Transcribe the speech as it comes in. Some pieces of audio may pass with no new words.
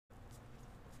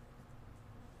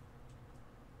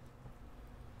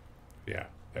Yeah,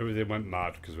 everything went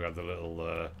mad because we had the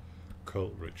little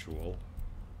cult ritual.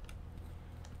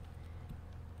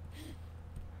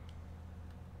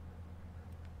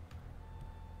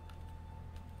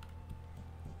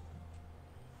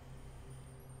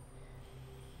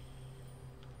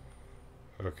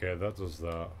 Okay, that does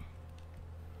that.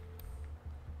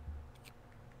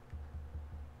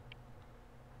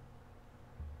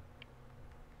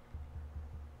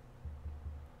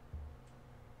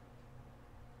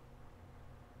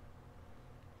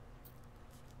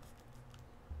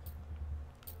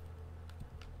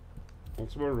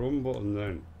 What's my run button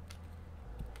then?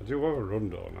 I do have a run,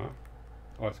 don't I?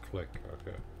 Oh, it's click,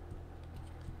 okay.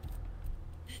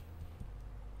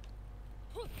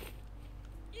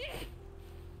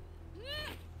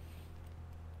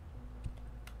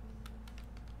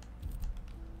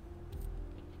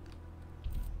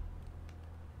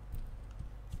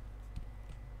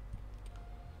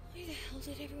 Where the hell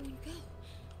did everyone go?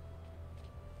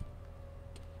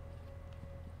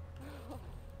 Oh,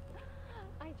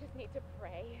 I just need to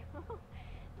pray.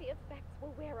 The effects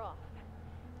will wear off.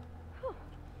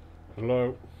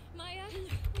 Hello? Maya,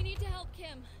 we need to help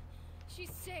Kim.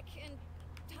 She's sick, and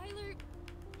Tyler...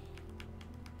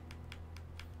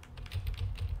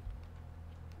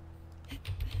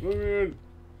 Let me in.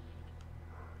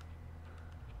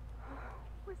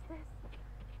 Was this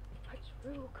a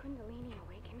true Kundalini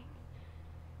awakening?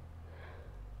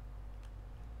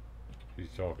 He's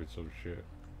talking some shit.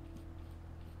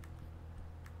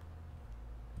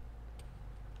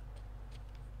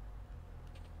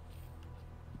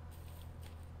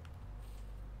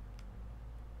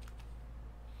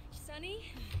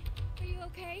 Sonny, are you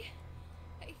okay?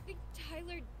 I think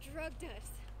Tyler drugged us.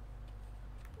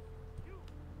 You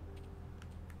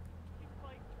keep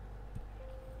fighting.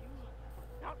 You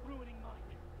not ruining mine.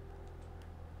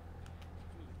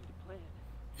 You need a plan.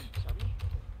 Sonny,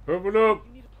 Open up!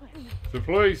 you need a plan. The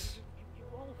police! You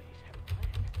always have a plan.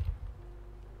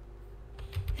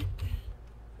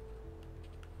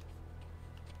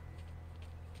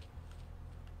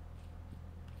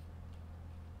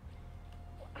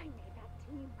 I made that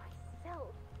team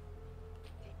myself.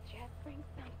 Did Jeff bring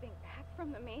something back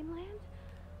from the mainland?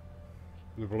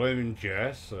 They're blaming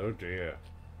Jess? Oh dear.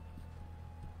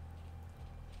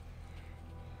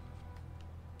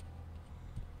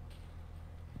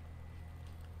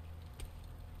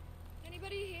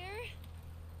 Anybody here?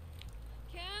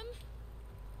 Kim?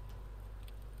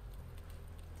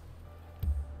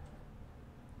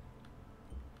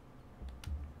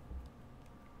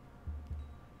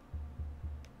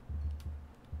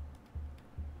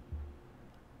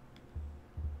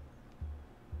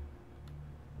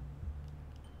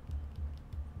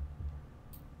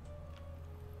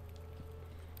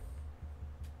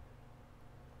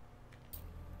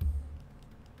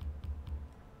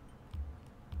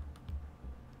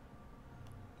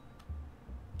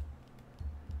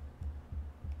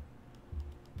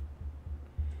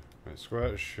 Right,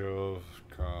 square shove,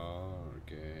 car,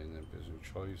 again, then business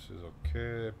choices,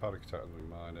 okay. Panic attack on the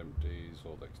mind, empties,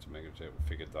 hold X to mega tape, we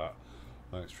figured that.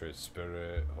 Next trade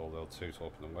spirit, hold L2 to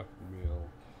open the weapon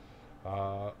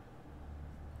wheel.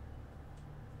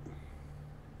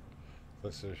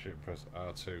 Let's say shit, press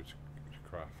R2 to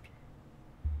craft.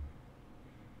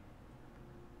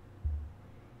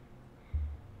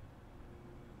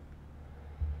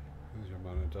 There's your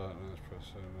mana darkness,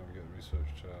 press navigate the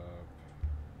research tab.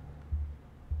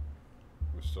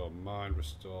 Restore mind,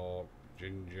 restore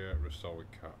ginger, restore with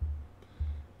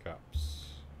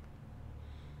caps.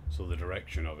 So the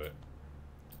direction of it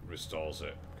restores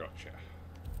it. Gotcha.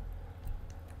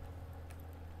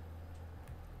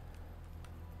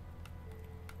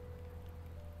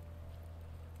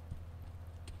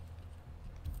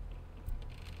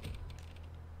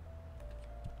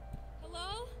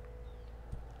 Hello?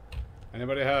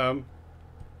 Anybody home?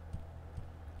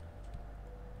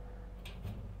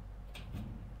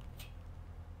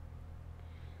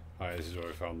 Alright, this is where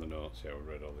we found the notes. Yeah,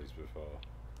 we read all these before.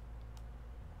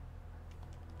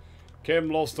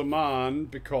 Kim lost a man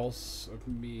because of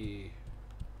me.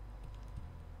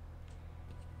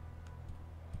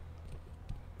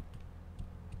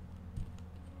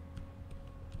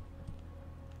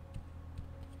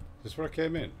 Is this where I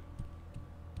came in?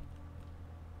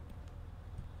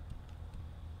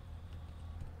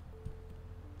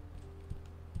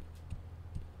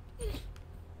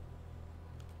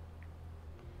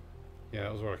 Yeah,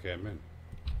 that was where I came in.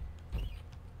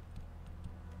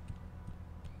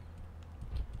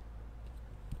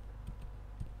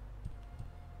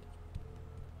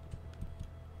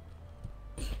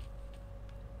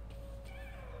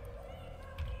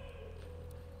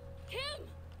 Kim!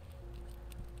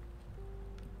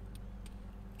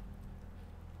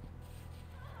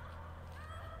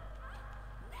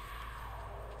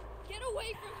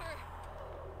 away from her!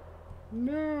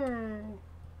 No.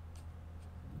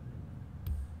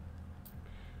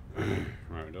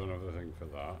 Right, don't have the thing for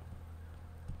that.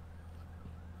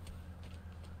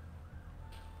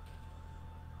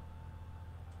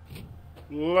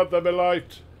 Let there be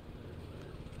light.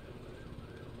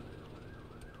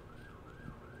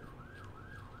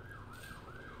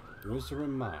 Was there a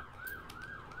map?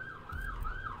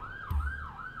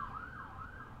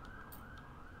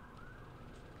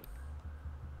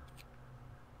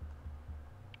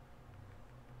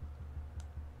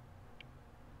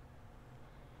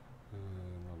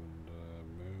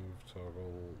 Move,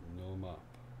 toggle, no map.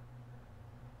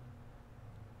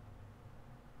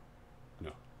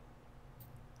 No.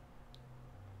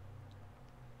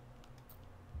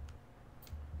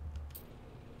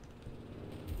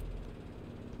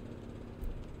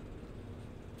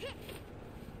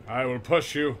 I will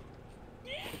push you.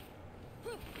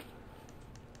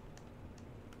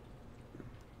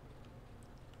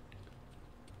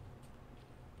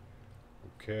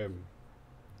 Okay.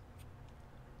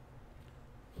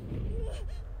 What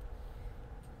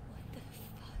the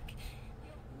fuck?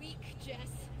 You're weak, Jess.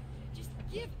 Just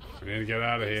give up. We need to get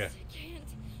out of here. This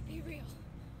can't be real.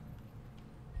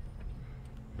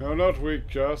 You're not weak,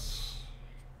 Jess.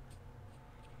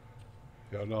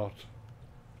 You're not.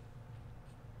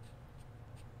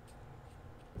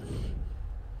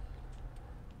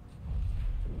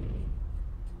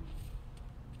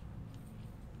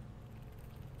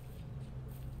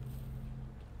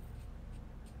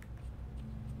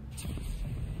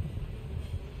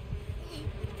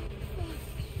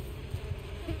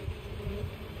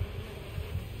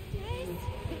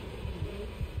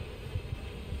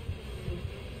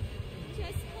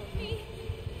 Jess, help me.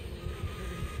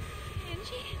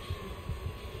 Angie?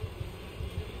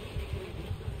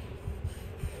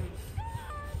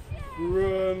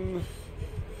 Run.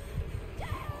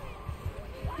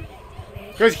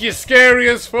 Because you're scary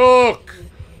as fuck.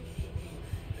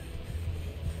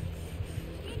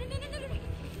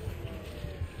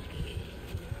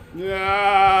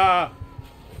 Yeah.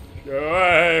 Go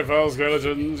away, foul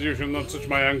skeletons. You shall not touch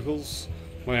my ankles.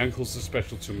 My ankles are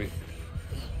special to me.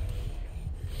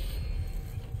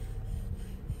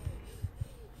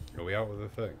 Are we out with the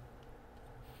thing?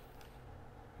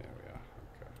 Here we are.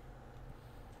 Okay.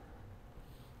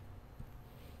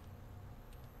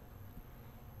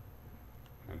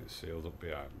 And it's sealed up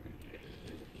behind me.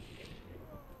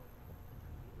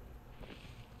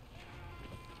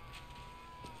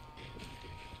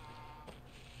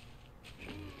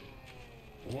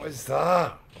 What is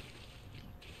that?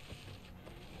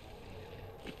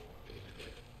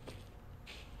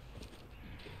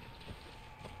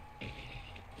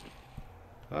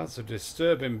 That's a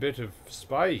disturbing bit of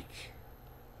spike.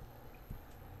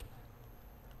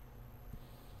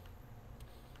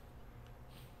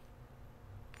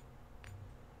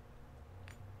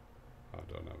 I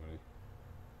don't have any.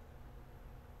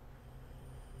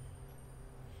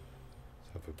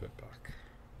 Let's have a bit back.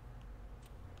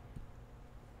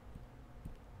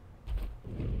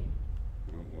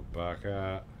 What we're back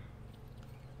at.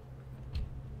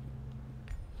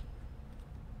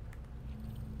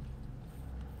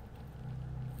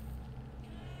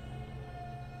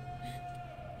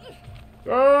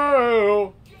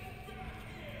 Oh!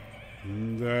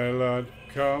 The light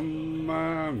come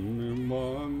and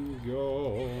one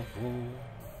go.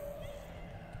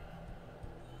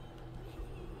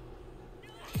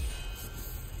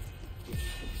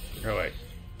 Go away.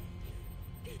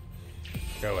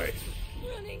 Go away.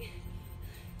 Running.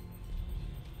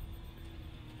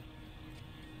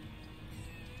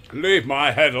 Leave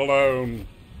my head alone.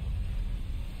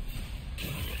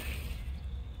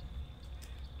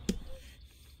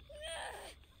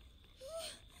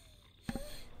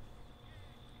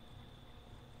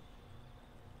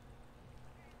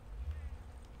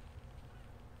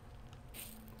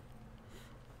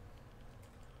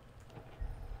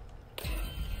 You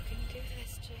can do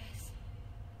this, Jess.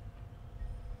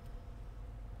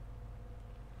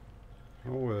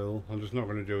 Oh well, I'm just not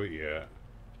going to do it yet.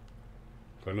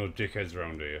 Got no dickheads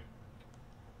around here.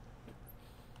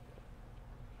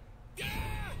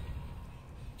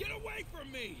 Get away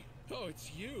from me! Oh,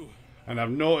 it's you. And I've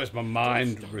noticed my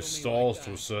mind startle me restores like to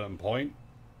a that. certain point.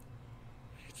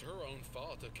 It's her own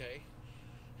fault, okay?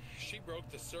 She broke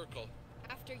the circle.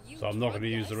 After you So I'm not going to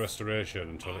drugged use the us. restoration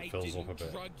until I it fills up a didn't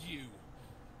bit. drug you.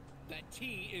 That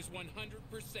tea is 100%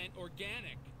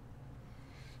 organic.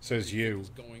 Says you. What's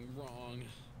going wrong?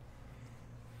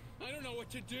 I don't know what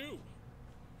to do.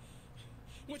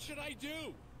 What should I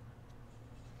do?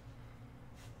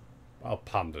 I'll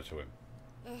pander to him.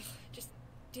 Ugh, just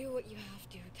Do what you have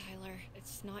to, Tyler.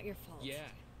 It's not your fault. Yeah,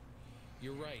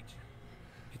 you're right.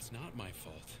 It's not my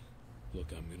fault.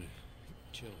 Look, I'm gonna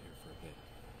chill here for a bit.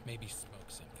 Maybe smoke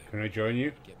something. Can I join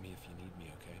you? Get me if you need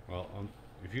me, okay? Well,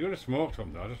 if you're going to smoke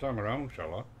something, I'll just hang around,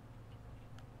 shall I?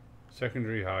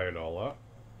 Secondary high and all that.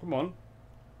 Come on.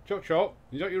 Chop chop.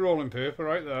 You got your rolling paper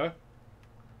right there.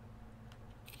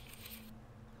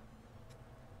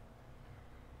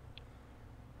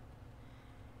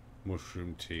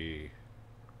 Mushroom tea.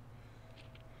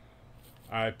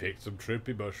 I picked some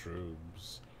trippy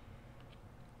mushrooms.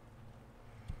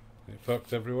 It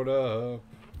fucked everyone up.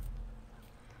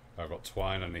 I've got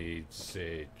twine, I need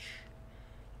sage.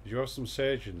 Did you have some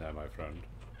sage in there, my friend?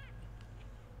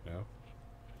 No?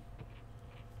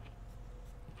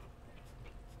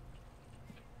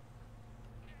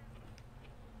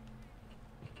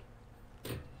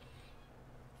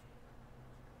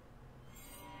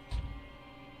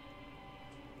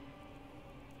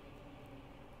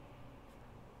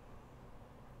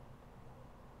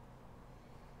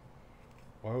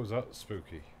 Why was that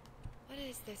spooky? What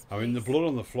is this I mean, the place? blood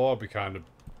on the floor be kind of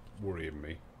worrying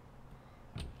me.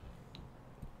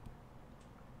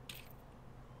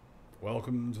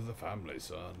 Welcome to the family,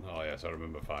 son. Oh yes, I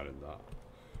remember finding that.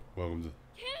 Welcome to...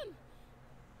 Kim!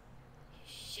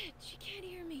 Shit, she can't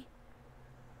hear me.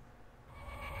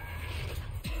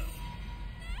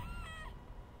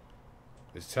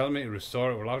 It's telling me to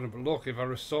restore it with lavender, but look, if I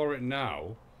restore it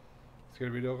now, it's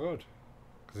going to be no good.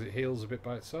 Because it heals a bit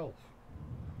by itself.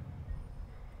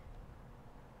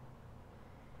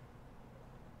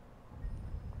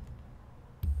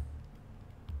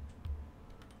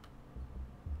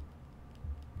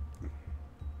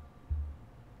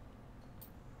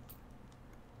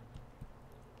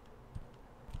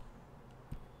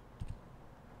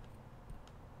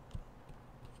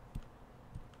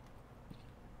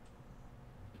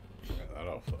 Get that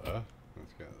off there.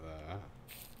 Let's get that.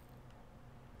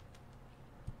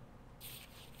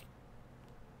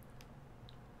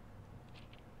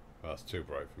 That's too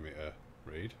bright for me to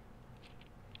read.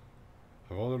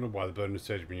 I've always wondered why the burning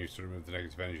stage has been used to remove the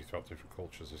negative energy throughout different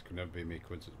cultures. This could never be a mere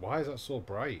coincidence. Why is that so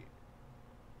bright?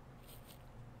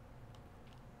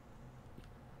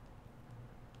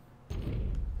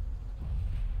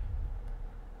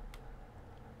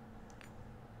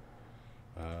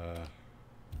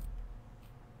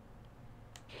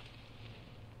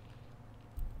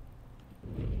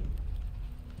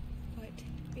 What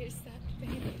is that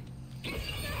thing?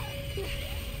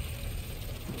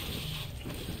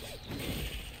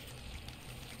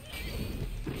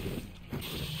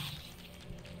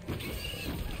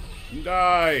 Die! Did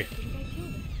I kill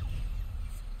it?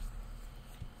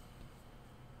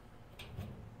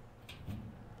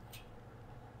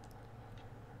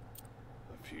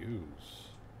 The fuse.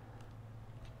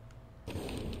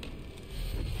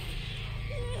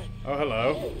 Oh,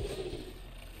 hello.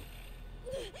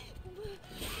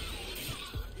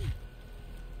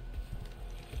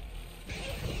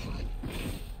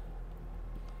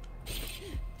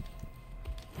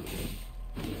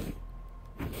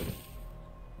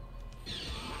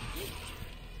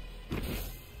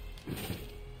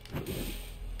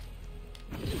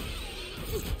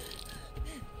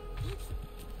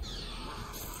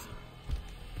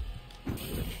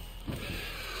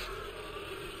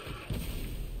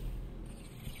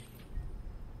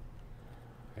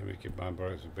 And we can buy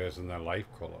products based on their life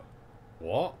color.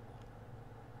 What?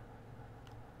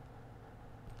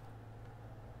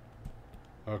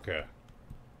 Okay.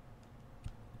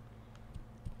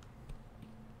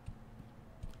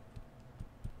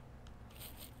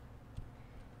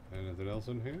 Anything else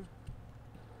in here?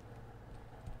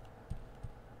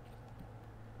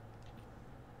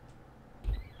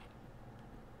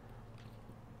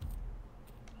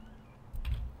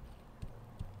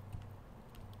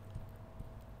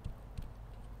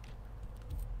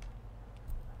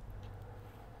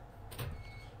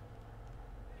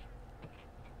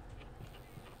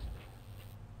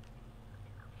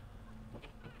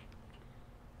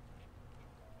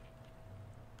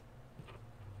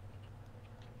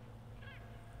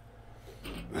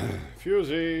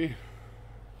 Fusey. I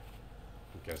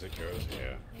guess it goes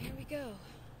here. There we go.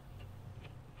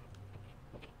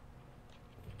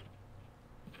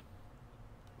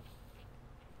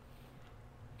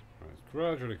 Right, it's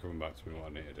gradually coming back to me what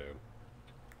I need to do.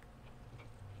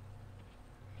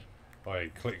 I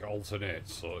click alternate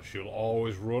so she'll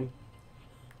always run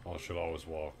or she'll always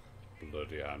walk.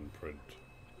 Bloody handprint.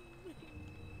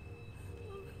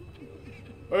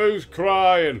 Who's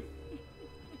crying?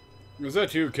 Is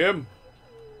that you, Kim?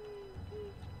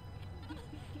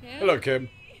 Yeah? Hello, Kim.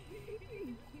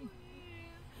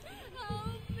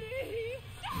 Oh,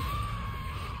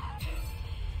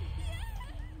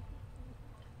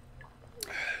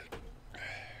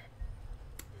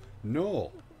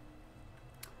 No.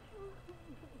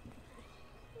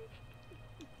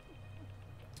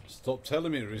 Stop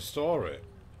telling me to restore it.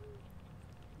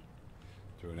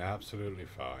 Doing absolutely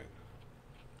fine.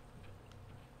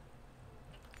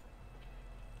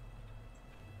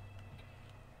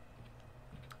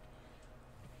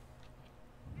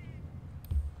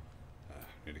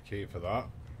 Need a key for that.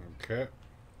 Okay.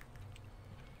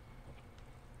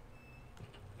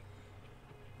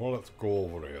 Well, let's go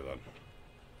over here then.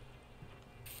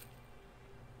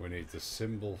 We need the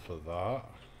symbol for that.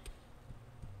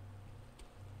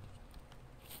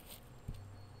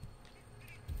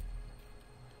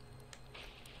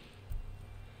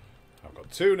 I've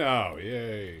got 2 now.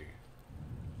 Yay.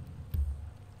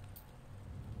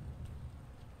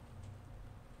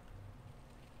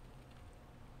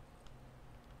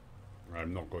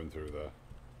 I'm not going through there.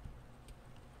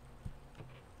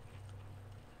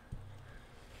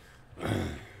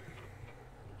 Can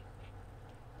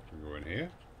we go in here?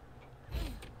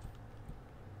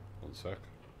 One sec.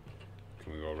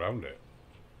 Can we go around it?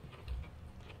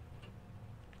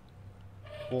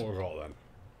 What have we got then?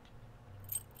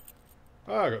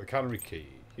 Ah, I got the cannery key.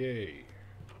 Yay.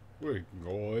 We can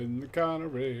go in the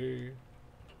cannery.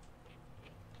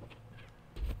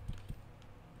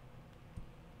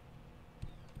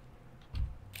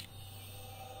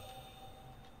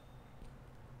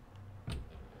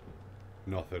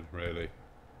 Nothing, really.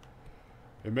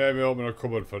 It made me open a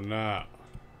cupboard for that.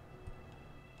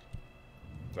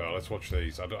 So, let's watch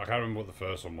these. I can't remember what the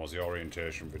first one was, the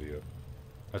orientation video.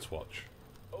 Let's watch.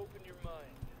 Open your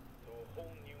mind to a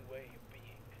whole new way of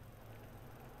being.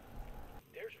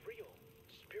 There's real,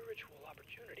 spiritual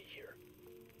opportunity here.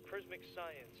 Prismic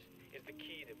science is the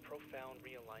key to profound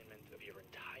realignment of your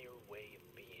entire way of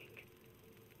being.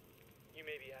 You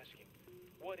may be asking,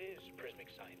 what is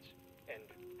prismic science? And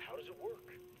how does it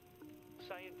work?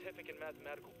 Scientific and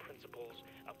mathematical principles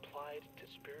applied to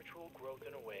spiritual growth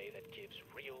in a way that gives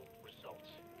real results.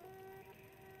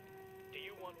 Do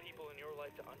you want people in your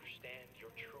life to understand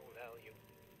your true value?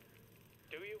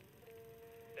 Do you?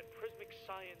 Then prismic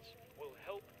science will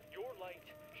help your light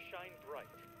shine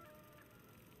bright.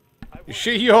 Is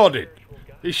she yawning?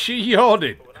 Is she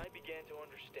yawning? But when I began to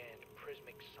understand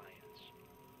prismic science,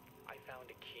 I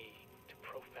found a key to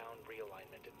profound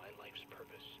realignment in my life's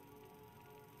purpose.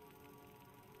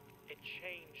 It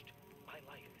changed my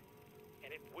life,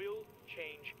 and it will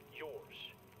change yours.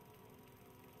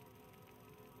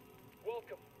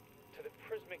 Welcome to the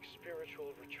Prismic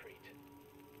Spiritual Retreat,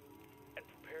 and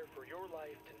prepare for your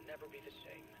life to never be the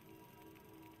same.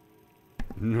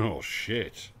 No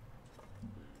shit.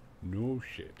 No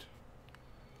shit.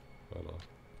 Fella.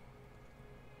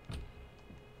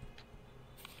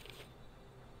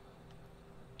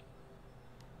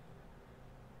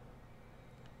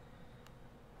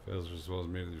 Fails as well as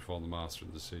immediately before the master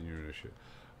and the senior initiate.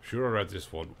 Sure, I read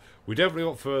this one. We definitely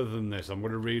got further than this. I'm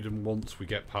going to read them once we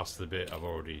get past the bit I've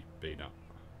already been at.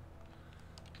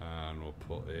 And we'll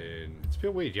put in... It's a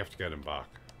bit weird, you have to get them back.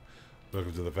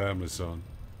 Welcome to the family, son.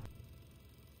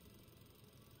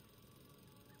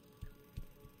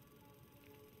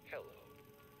 Hello.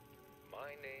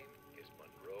 My name is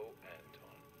Monroe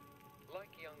Anton. Like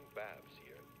young Babs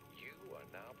here, you are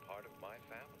now part of my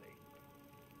family.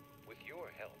 With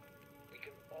your help, we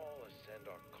can all ascend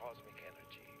our cosmic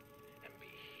energy and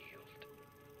be healed.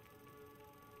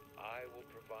 I will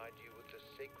provide you with the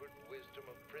sacred wisdom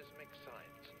of prismic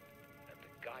science and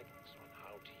the guidance on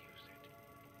how to use it.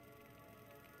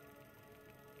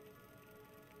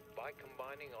 By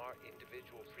combining our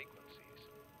individual frequencies,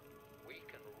 we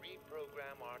can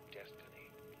reprogram our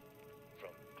destiny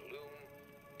from gloom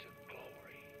to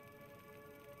glory.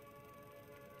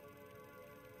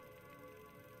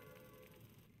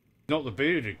 Not the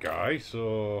bearded guy,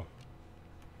 so...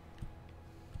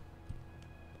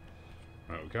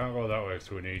 Right, we can't go that way,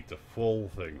 so we need the full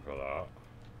thing for that.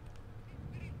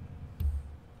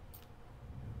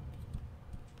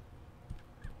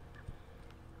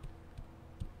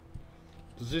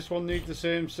 Does this one need the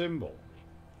same symbol?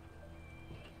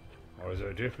 Or is it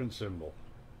a different symbol?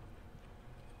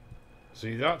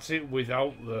 See, that's it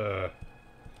without the...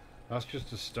 That's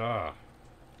just a star.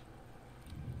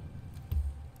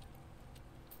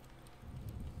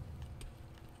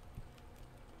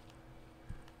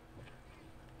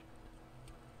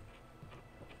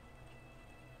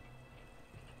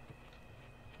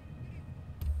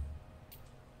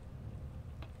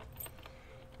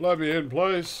 Let me in,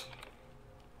 please.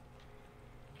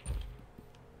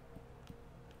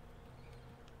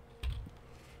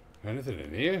 Anything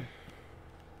in here?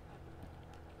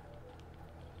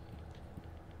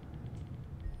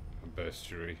 A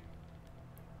bestiary.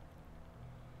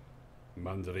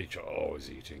 Mandalicha always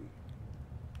eating.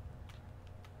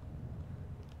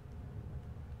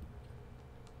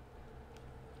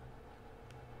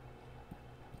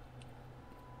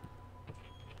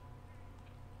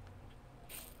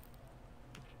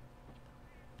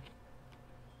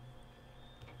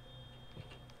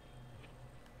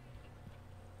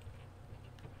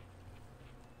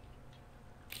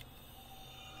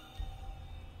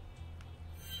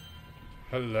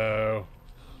 Hello.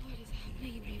 What is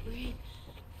happening in my brain?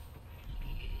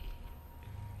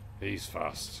 He's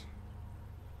fast.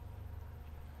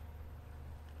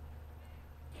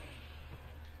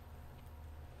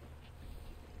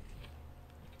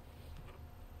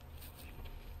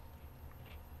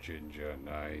 Ginger,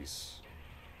 nice.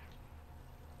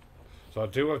 So I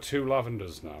do have 2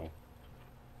 lavenders now.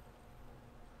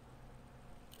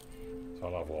 So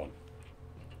I'll have one.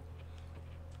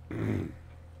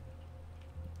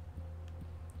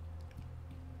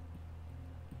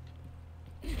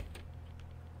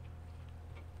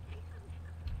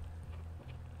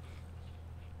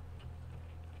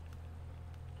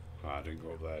 I didn't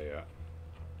go up there yet.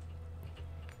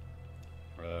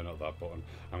 Not that button.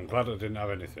 I'm glad I didn't have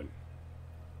anything.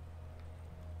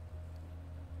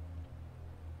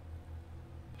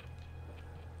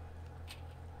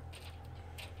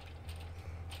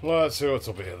 Let's see what's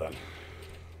up here then.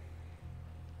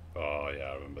 Oh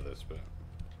yeah, I remember this bit.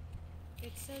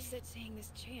 It says that saying this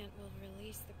chant will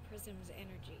release the prism's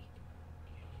energy.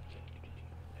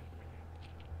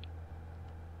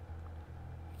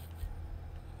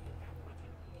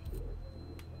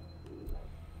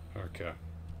 Okay.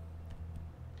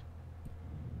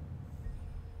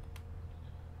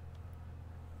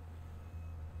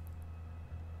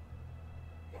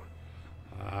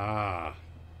 Ah.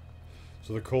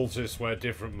 So the cultists wear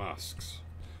different masks.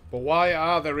 But why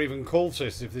are there even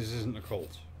cultists if this isn't a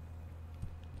cult?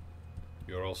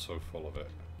 You're also full of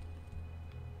it.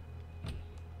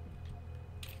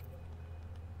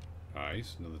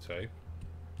 Nice, another tape.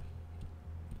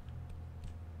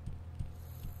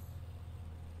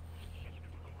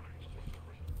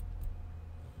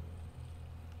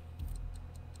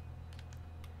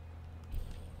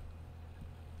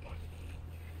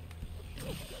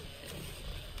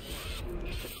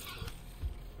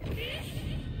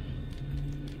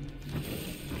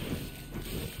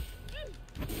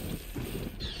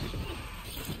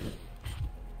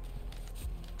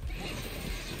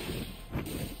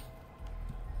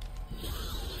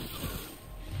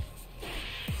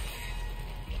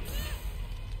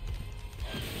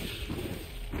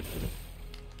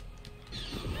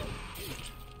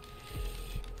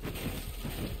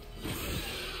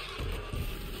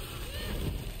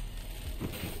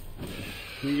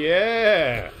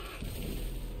 Yeah!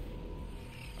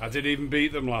 I didn't even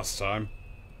beat them last time.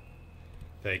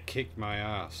 They kicked my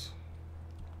ass.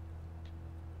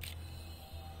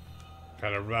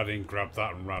 Kind of ran in, grabbed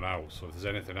that and ran out, so if there's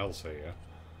anything else here...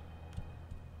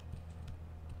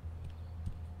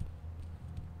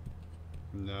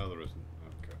 No, there isn't.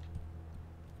 Okay.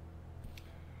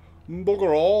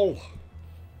 Bugger all!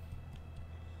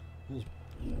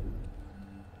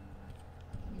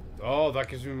 Oh, that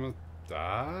gives me...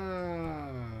 Ah.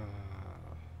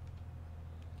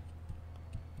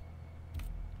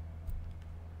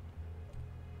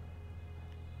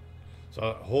 So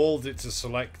I hold it to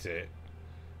select it,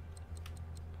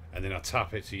 and then I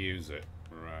tap it to use it.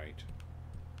 Right.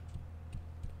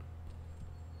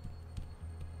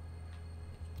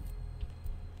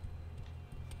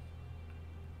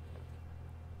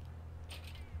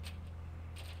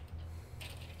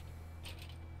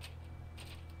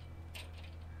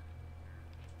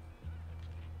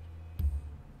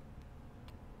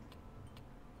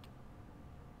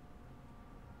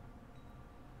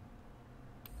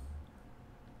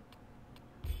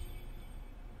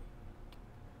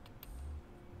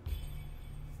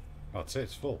 That's it,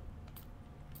 it's full.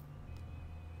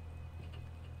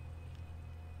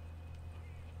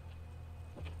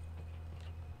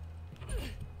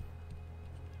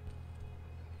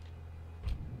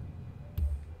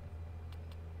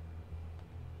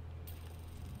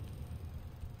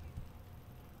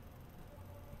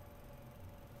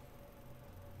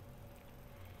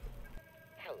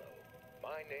 Hello,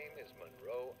 my name is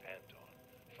Monroe Anton,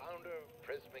 founder of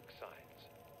Prismic Science.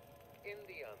 In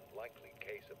the unlikely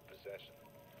case of possession,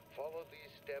 follow these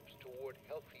steps toward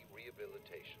healthy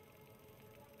rehabilitation.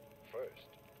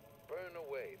 First, burn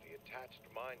away the attached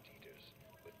mind eaters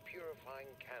with purifying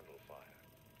candle fire.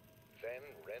 Then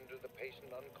render the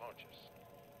patient unconscious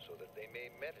so that they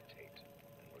may meditate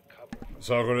and recover from...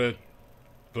 So I'm gonna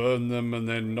burn them and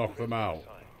then knock them out.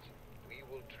 Science, we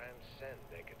will transcend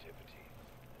negativity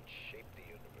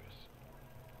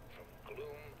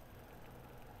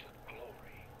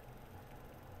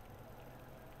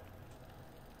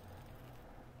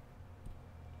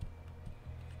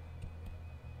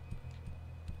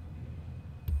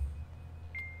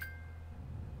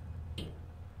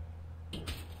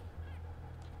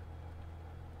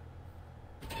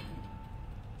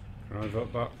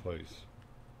Revert back, please.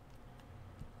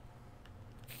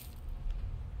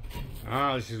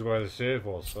 Ah, this is where the save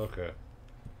was. Okay.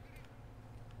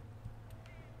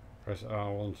 Press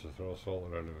R1 to throw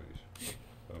salt at enemies.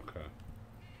 Okay.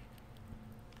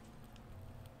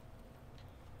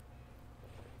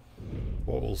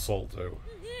 What will salt do?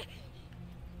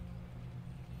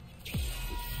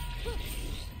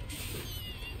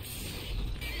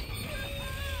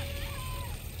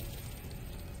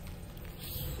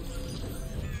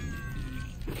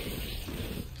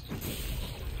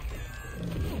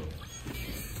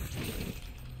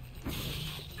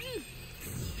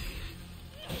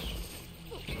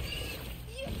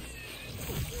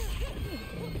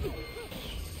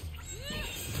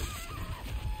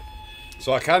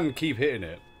 So I can keep hitting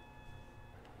it.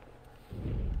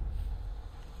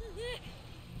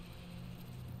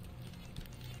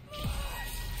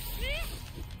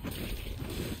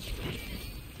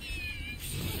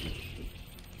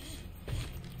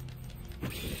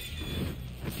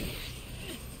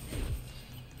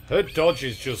 Her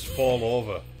dodges just fall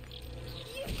over.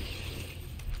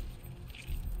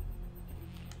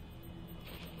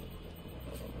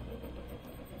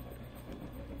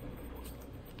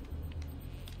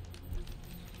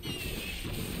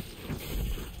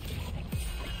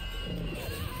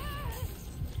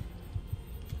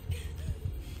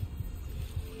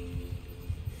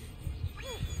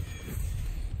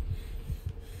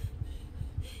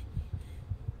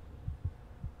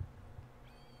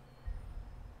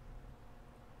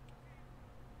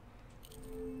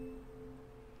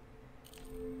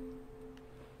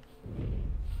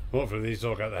 Hopefully these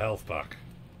all get the health back.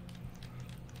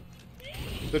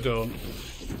 They don't.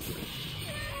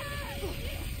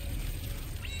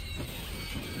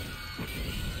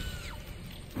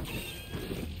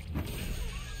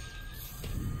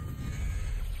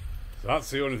 So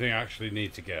that's the only thing I actually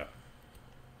need to get.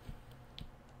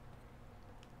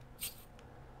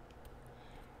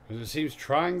 Because it seems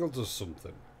triangle does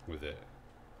something with it.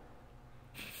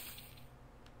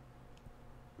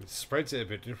 It spreads it a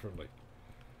bit differently.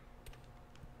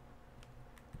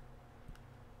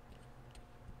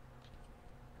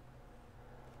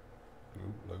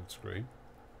 Load screen.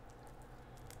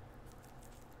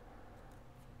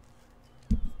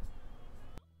 It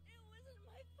wasn't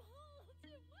my fault.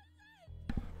 It wasn't.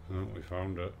 Oh, we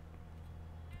found it.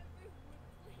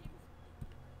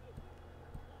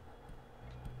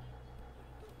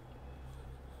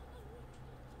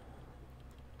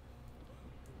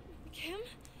 Kim,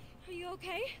 are you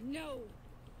okay? No!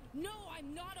 No,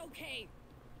 I'm not okay!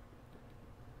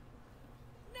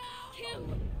 No! Kim!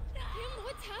 Kim,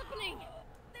 what's happening?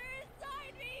 They're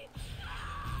inside me!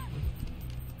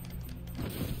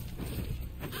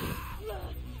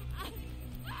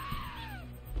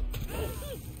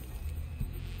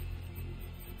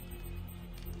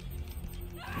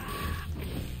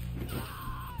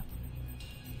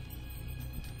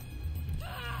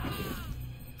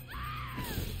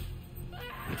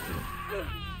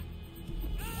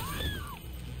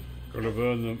 Gonna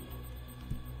burn them.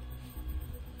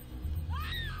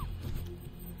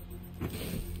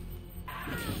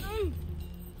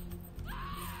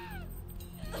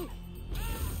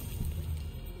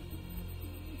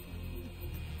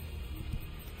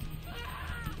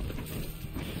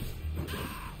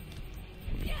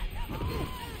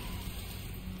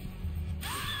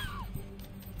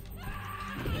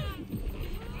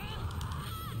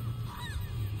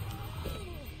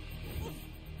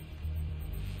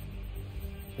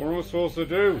 What am I supposed to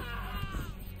do?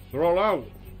 They're all out.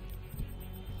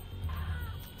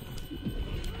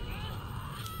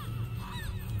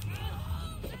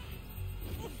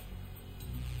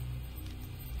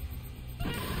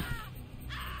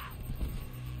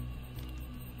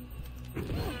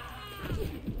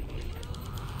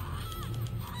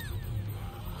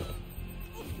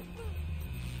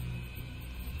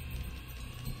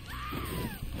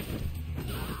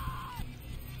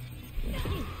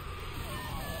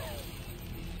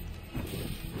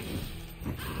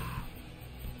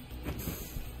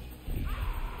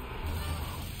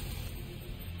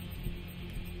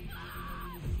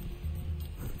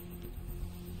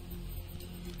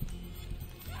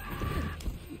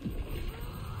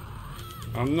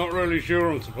 I'm not really sure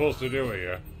I'm supposed to do it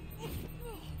yet.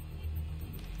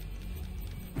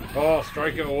 Oh,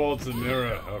 strike it towards the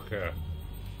mirror. Okay.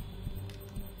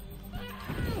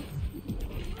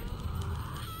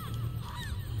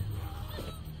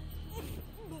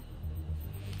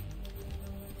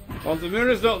 Oh, the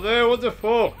mirror's not there. What the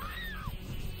fuck?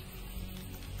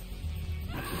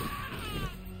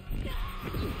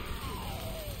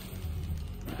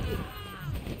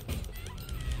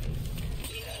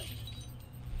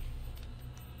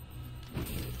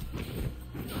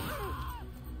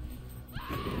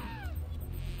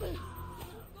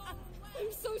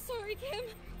 Kim?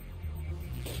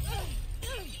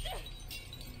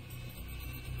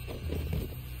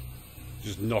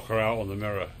 Just knock her out on the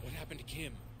mirror. What happened to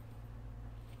Kim?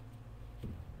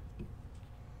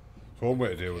 It's one way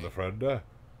to deal with a friend there.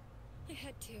 I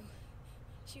had to.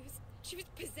 She was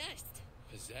possessed.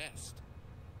 Possessed?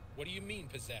 What do you mean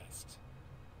possessed?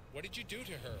 What did you do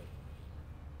to her?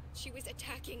 She was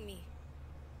attacking me.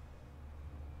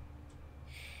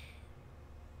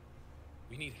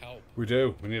 We need help. We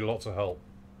do. We need lots of help.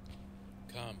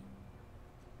 Come.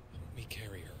 Let me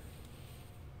carry her.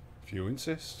 If you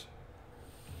insist.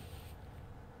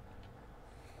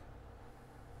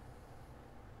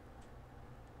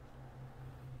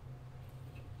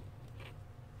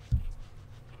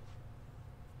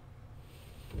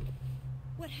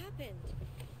 What happened?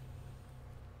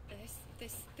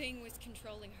 This thing was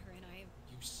controlling her and I...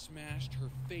 You smashed her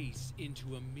face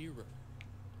into a mirror.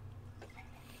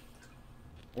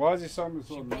 Why is he sounding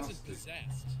so She nasty? wasn't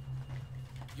possessed.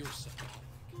 You're psychotic.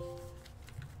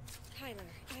 Tyler,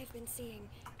 I've been seeing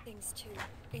things too,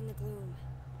 in the gloom.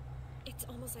 It's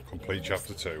almost like... Complete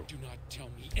chapter 2. Do not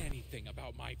tell me anything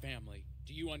about my family.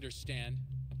 Do you understand?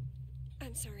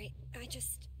 I'm sorry, I'm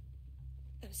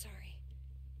sorry.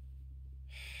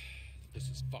 This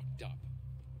is fucked up.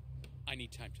 I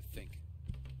need time to think.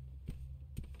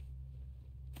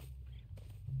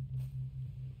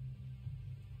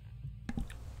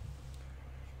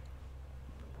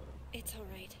 It's all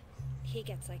right. He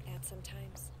gets like that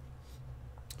sometimes.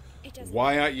 It doesn't...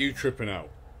 Why aren't you tripping out?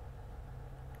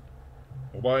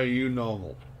 Why are you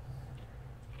normal?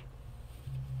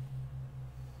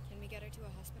 Can we get her to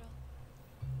a hospital?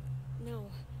 No.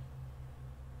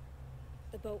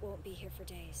 The boat won't be here for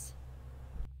days.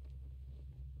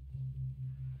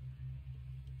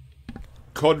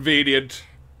 Convenient.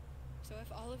 So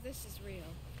if all of this is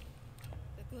real,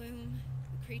 the gloom,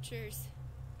 the creatures,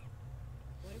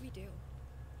 what do we do?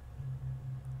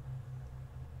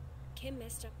 Kim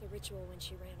messed up the ritual when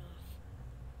she ran off.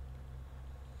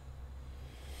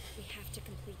 We have to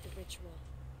complete the ritual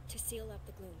to seal up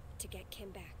the gloom, to get Kim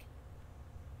back.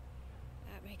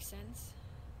 That makes sense.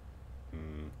 I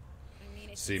mean,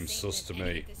 it's Seems insane sus that to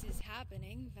any me. of this is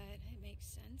happening, but it makes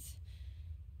sense.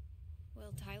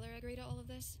 Will Tyler agree to all of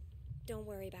this? Don't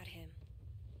worry about him.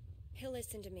 He'll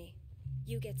listen to me.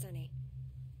 You get Sunny.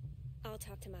 I'll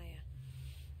talk to Maya.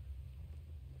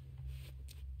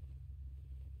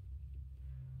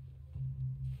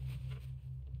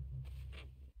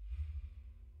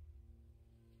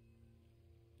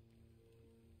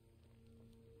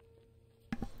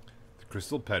 The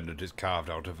crystal pendant is carved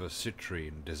out of a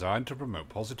citrine, designed to promote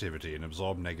positivity and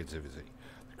absorb negativity.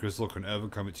 The crystal can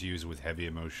overcome its user with heavy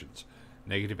emotions.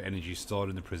 Negative energy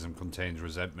stored in the prism contains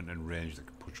resentment and rage that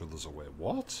can push others away.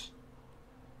 What?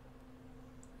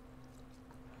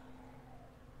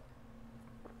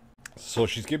 So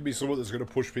she's giving me something that's going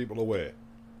to push people away.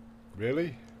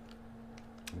 Really?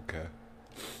 Okay.